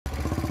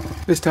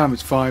This time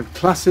it's 5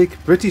 classic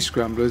British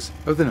Scramblers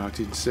of the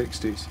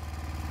 1960s.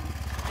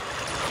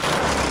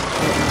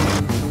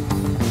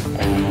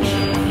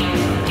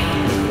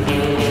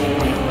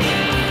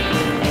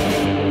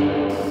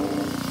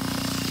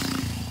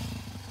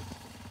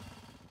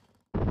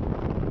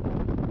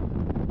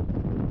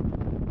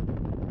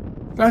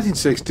 The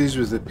 1960s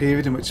was the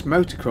period in which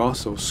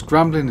motocross, or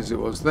scrambling as it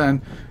was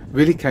then,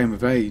 really came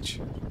of age.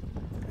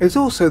 It was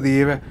also the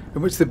era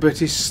in which the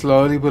British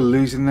slowly were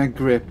losing their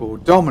grip or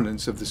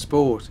dominance of the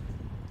sport.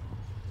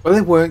 But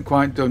they weren't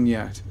quite done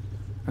yet,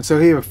 and so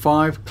here are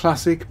 5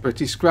 classic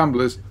British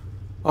scramblers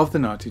of the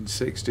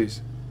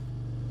 1960s.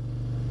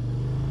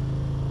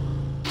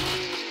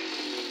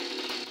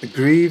 The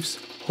Greaves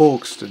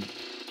Hawkston.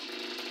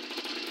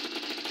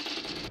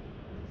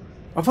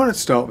 I thought I'd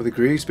start with the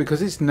Greaves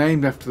because it's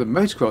named after the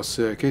motocross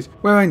circuit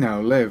where I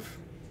now live,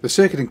 the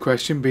circuit in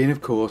question being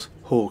of course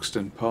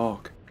Hawkston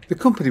Park. The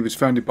company was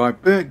founded by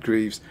Bert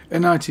Greaves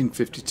in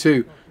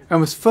 1952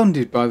 and was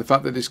funded by the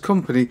fact that this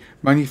company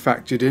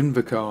manufactured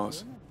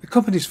Invercars. The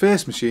company's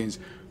first machines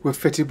were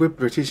fitted with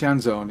British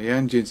Anzani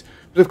engines,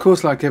 but of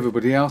course like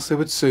everybody else they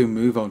would soon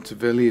move on to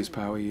Villiers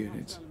power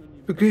units.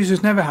 But Greaves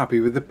was never happy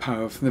with the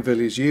power from the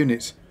Villiers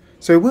units,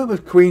 so he worked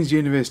with Queen's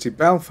University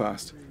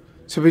Belfast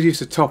to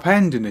produce a top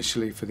end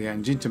initially for the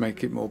engine to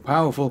make it more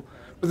powerful,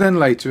 but then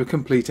later a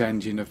complete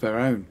engine of their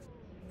own.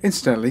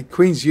 Incidentally,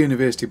 Queen's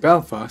University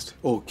Belfast,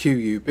 or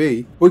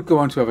QUB, would go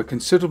on to have a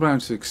considerable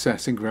amount of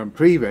success in Grand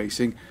Prix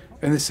racing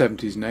in the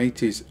 70s and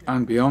 80s,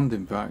 and beyond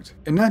in fact.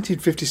 In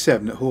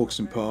 1957 at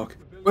Hawkston Park,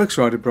 works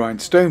rider Brian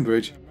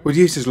Stonebridge would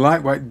use his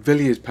lightweight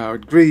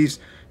Villiers-powered Greaves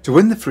to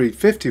win the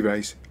 350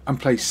 race and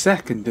place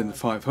second in the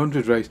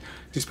 500 race,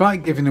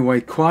 despite giving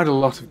away quite a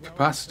lot of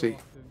capacity.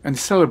 And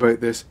to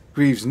celebrate this,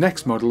 Greaves'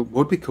 next model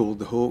would be called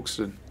the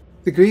Hawkston.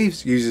 The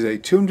Greaves uses a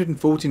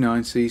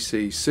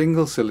 249cc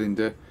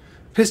single-cylinder,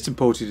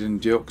 piston-ported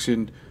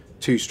induction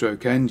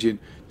 2-stroke engine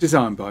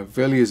designed by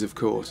Villiers of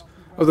course,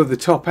 although the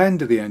top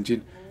end of the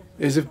engine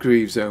is of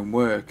Greaves' own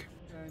work.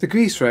 The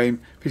Greaves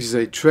frame features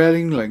a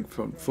trailing link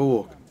front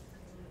fork,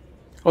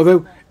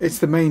 although it's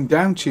the main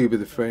down tube of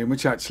the frame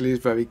which actually is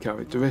very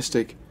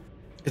characteristic.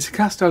 It's a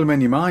cast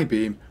aluminium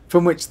I-beam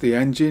from which the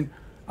engine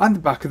and the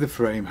back of the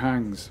frame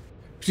hangs,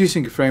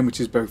 producing a frame which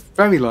is both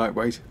very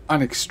lightweight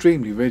and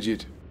extremely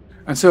rigid.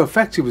 And so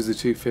effective was the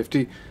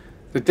 250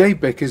 that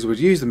Dave Bickers would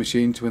use the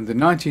machine to win the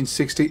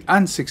 1960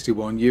 and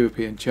 61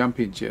 European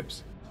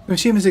Championships. The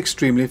machine was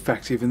extremely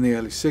effective in the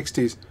early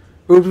 60s,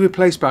 but would be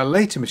replaced by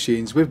later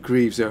machines with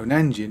Greaves' own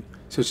engine,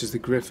 such as the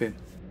Griffin.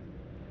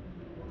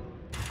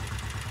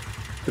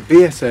 The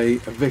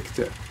BSA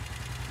Victor.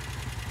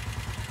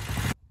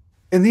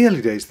 In the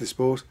early days of the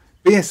sport,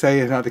 BSA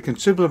had had a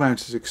considerable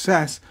amount of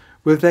success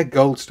with their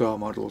Gold Star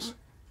models.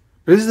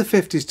 But as the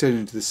 50s turned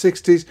into the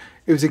 60s,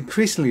 it was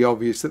increasingly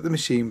obvious that the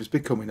machine was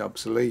becoming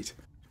obsolete.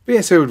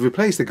 BSA would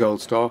replace the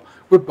Gold Star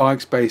with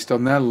bikes based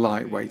on their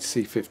lightweight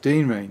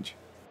C15 range.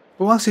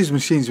 But whilst these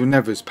machines were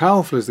never as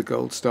powerful as the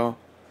Gold Star,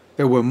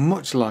 they were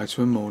much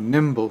lighter and more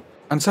nimble,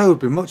 and so would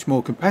be much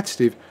more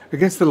competitive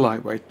against the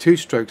lightweight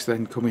 2-strokes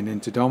then coming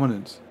into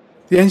dominance.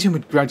 The engine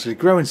would gradually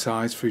grow in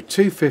size through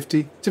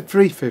 250 to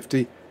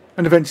 350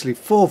 and eventually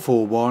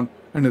 441,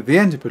 and at the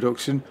end of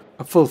production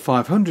a full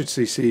 500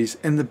 cc's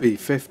in the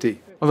B50,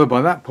 although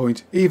by that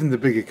point even the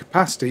bigger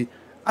capacity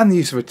and the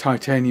use of a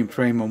titanium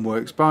frame on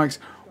works bikes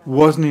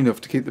wasn't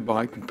enough to keep the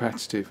bike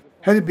competitive.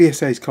 Head of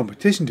BSA's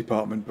competition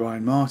department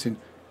Brian Martin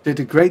did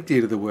a great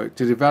deal of the work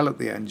to develop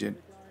the engine,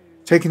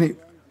 taking it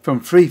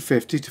from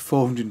 350 to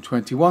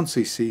 421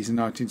 cc's in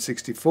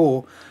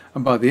 1964,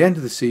 and by the end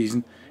of the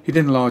season he'd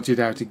enlarge it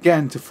out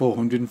again to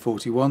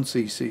 441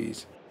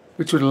 cc's,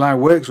 which would allow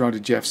works rider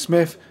Jeff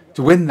Smith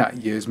to win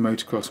that year's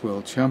Motocross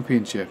World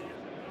Championship.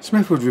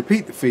 Smith would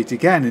repeat the feat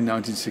again in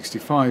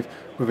 1965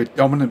 with a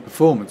dominant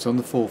performance on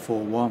the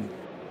 441.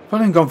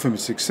 Following on from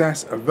his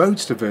success, a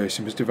roadster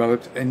version was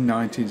developed in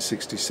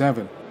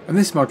 1967, and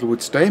this model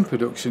would stay in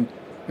production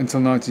until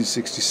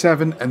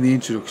 1967 and the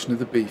introduction of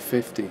the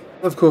B50.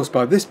 Of course,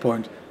 by this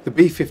point, the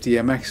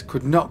B50 MX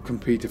could not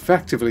compete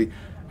effectively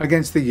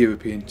against the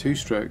European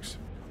 2-strokes,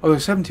 although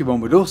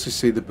 71 would also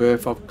see the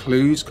birth of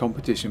Clues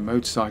Competition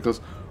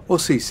Motorcycles, or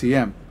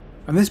CCM,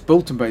 and this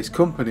Bolton-based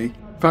company,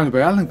 founded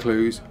by Alan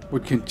Clues,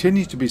 would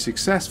continue to be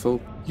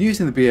successful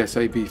using the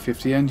BSA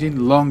B50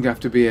 engine long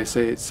after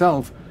BSA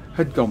itself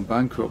had gone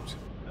bankrupt.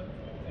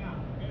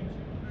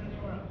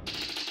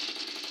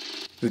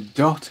 The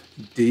Dot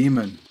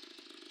Demon.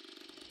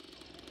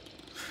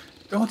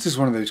 Dot is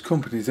one of those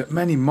companies that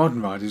many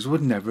modern riders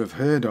would never have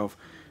heard of,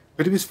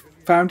 but it was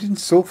founded in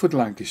Salford,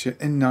 Lancashire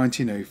in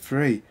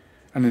 1903,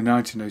 and in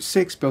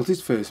 1906 built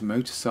its first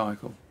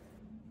motorcycle.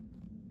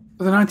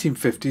 By the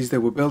 1950s they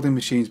were building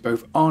machines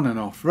both on and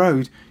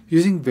off-road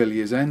using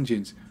Villiers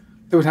engines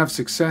that would have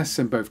success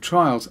in both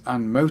trials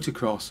and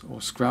motocross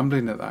or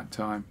scrambling at that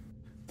time.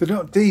 The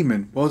Dot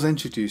Demon was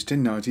introduced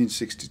in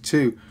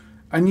 1962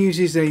 and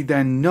uses a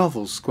then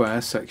novel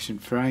square section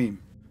frame.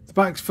 The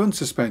bike's front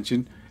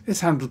suspension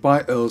is handled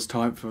by Earls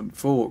type front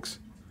forks,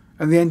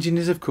 and the engine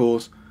is of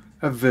course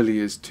of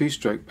Villiers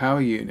 2-stroke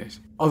power unit,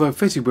 although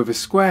fitted with a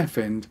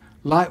square-finned,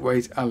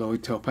 lightweight alloy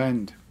top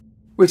end,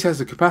 which has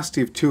a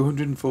capacity of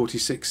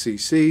 246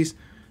 cc's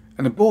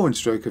and a bore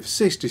stroke of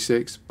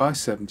 66 by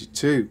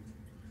 72.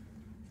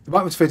 The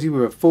bike was fitted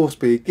with a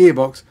 4-speed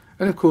gearbox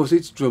and of course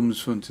its drums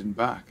front and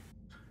back.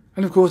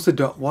 And of course the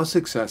Dot was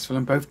successful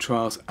in both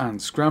trials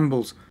and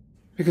scrambles,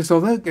 because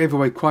although it gave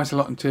away quite a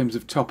lot in terms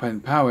of top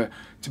end power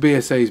to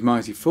BSA's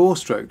mighty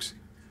 4-strokes,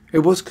 it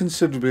was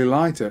considerably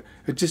lighter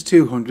at just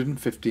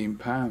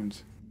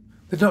 £215.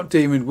 The Dot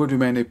Demon would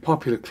remain a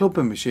popular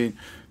clubman machine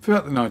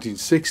throughout the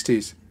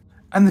 1960s,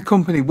 and the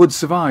company would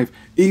survive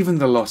even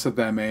the loss of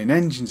their main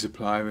engine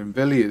supplier in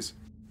Villiers.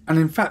 And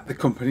in fact the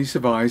company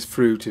survives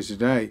through to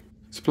today,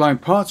 supplying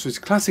parts for its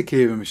classic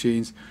era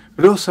machines,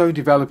 but also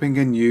developing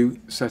a new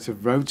set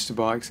of roadster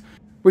bikes,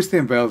 which they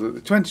unveiled at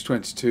the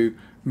 2022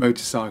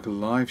 Motorcycle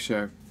Live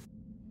Show.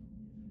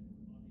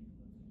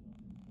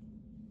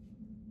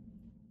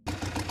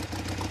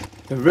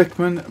 The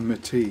Rickman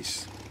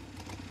Matisse.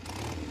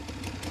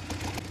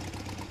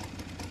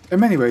 In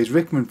many ways,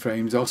 Rickman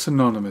frames are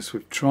synonymous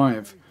with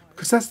Triumph,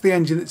 because that's the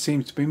engine that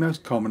seems to be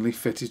most commonly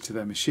fitted to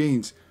their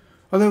machines,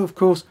 although of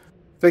course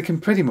they can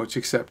pretty much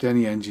accept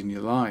any engine you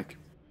like.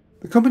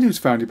 The company was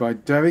founded by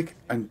Derek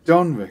and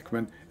Don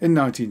Rickman in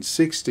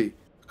 1960,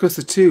 because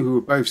the two, who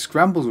were both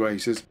Scramblers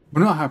racers,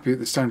 were not happy with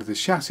the standard of the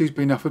chassis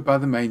being offered by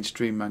the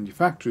mainstream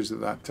manufacturers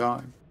at that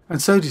time,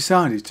 and so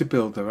decided to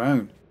build their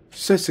own.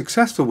 So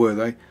successful were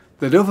they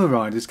that other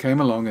riders came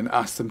along and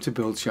asked them to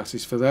build chassis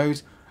for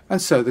those,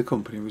 and so the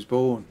company was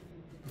born.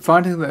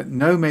 Finding that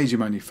no major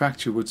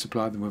manufacturer would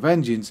supply them with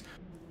engines,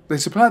 they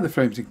supplied the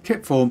frames in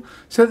kit form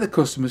so that the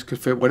customers could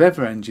fit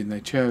whatever engine they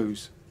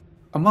chose.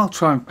 And while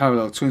Triumph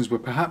Parallel Twins were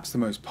perhaps the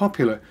most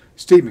popular,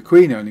 Steve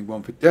McQueen owning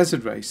one for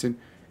desert racing,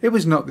 it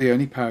was not the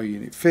only power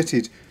unit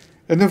fitted,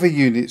 and other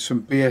units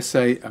from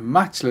BSA and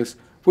Matchless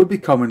would be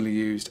commonly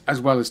used, as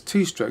well as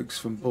 2-strokes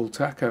from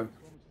Bultaco.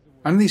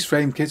 And these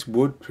frame kits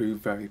would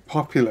prove very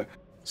popular,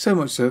 so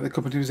much so that the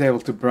company was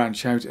able to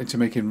branch out into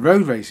making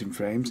road racing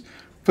frames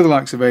for the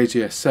likes of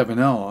AJS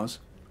 7Rs,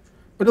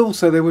 but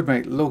also they would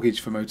make luggage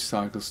for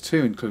motorcycles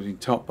too, including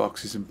top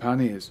boxes and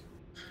panniers.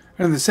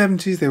 And in the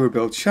 70s they would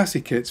build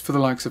chassis kits for the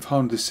likes of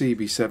Honda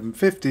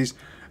CB750s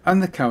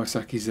and the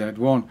Kawasaki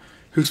Z1,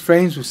 whose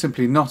frames were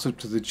simply not up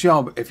to the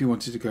job if you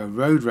wanted to go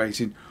road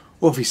racing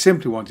or if you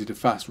simply wanted a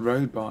fast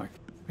road bike.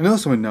 And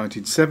also in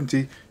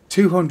 1970,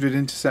 200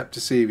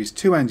 Interceptor Series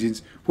 2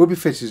 engines would be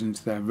fitted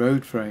into their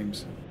road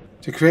frames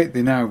to create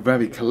the now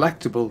very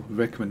collectible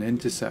Rickman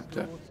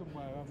Interceptor.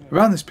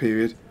 Around this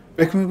period,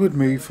 Rickman would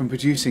move from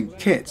producing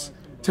kits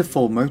to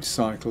full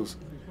motorcycles,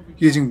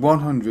 using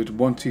 100,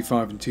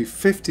 125 and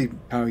 250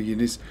 power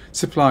units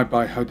supplied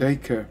by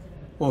Hodeka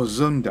or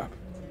Zundap,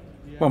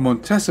 while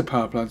Montesa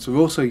power plants were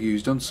also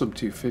used on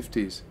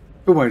sub-250s.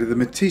 But where did the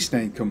Matisse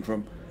name come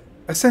from?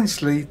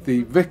 Essentially,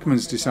 the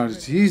Rickmans decided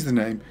to use the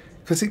name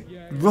because it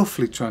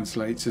roughly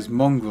translates as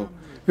mongrel,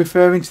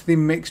 referring to the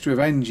mixture of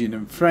engine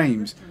and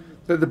frames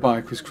that the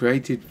bike was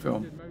created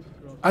from.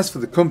 As for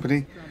the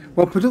company,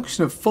 well,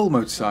 production of full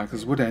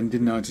motorcycles would end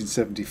in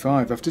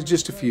 1975 after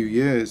just a few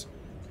years.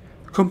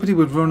 The company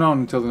would run on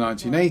until the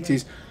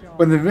 1980s,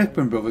 when the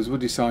Rickman brothers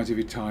would decide to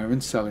retire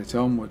and sell it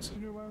onwards.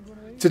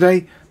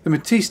 Today, the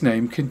Matisse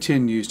name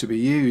continues to be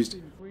used,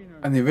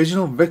 and the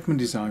original Rickman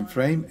design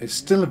frame is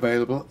still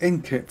available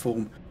in kit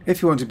form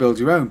if you want to build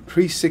your own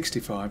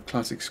pre-65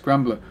 classic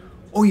scrambler,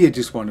 or you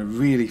just want a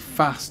really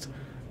fast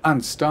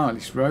and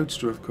stylish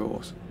roadster, of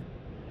course.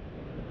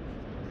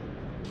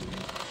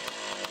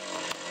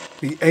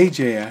 The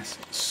AJS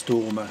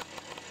Stormer.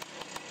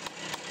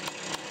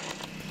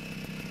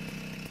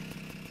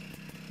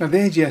 Now the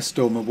AJS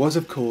Stormer was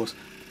of course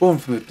born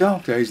from the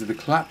dark days of the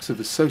collapse of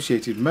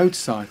Associated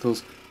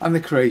Motorcycles and the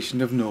creation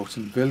of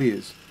Norton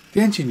Villiers. The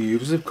engine used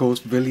was of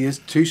course Villiers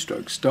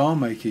 2-stroke Star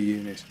Maker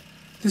unit.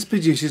 This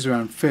produces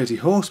around 30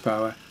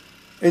 horsepower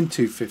in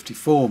 250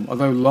 form,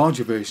 although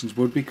larger versions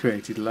would be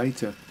created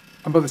later.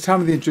 And by the time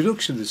of the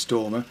introduction of the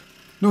Stormer,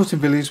 Norton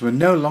Villiers were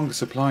no longer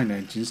supplying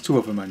engines to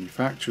other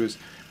manufacturers,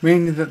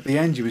 meaning that the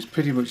engine was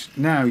pretty much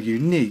now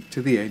unique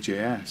to the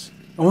AJS,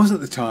 and was at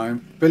the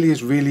time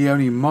Villiers' really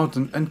only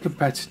modern and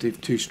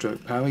competitive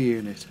 2-stroke power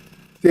unit.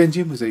 The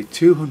engine was a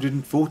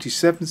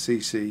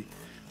 247cc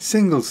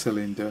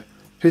single-cylinder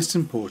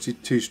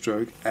piston-ported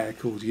 2-stroke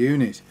air-cooled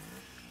unit,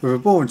 with a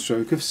bore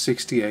stroke of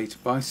 68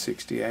 by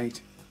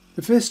 68.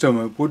 The first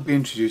Stormer would be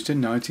introduced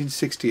in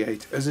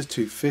 1968 as a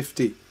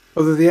 250,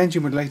 although the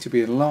engine would later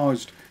be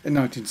enlarged in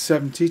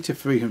 1970 to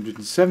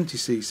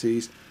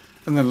 370cc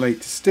and then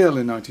later still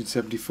in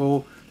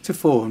 1974 to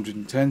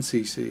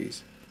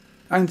 410cc.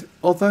 And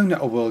although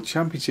not a World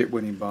Championship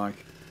winning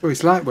bike, with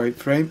its lightweight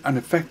frame and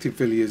effective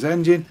Villiers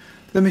engine,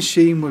 the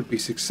machine would be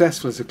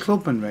successful as a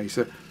clubman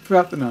racer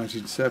throughout the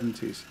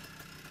 1970s.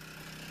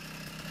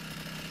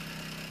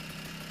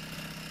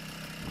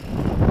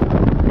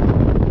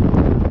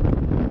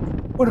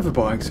 What other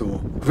bikes or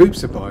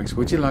groups of bikes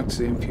would you like to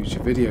see in future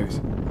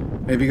videos?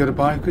 Maybe you got a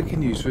bike we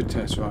can use for a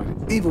test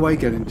ride. Either way,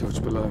 get in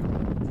touch below.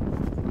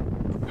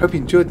 Hope you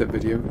enjoyed that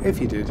video.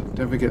 If you did,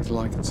 don't forget to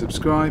like and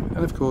subscribe,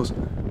 and of course,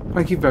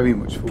 thank you very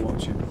much for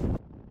watching.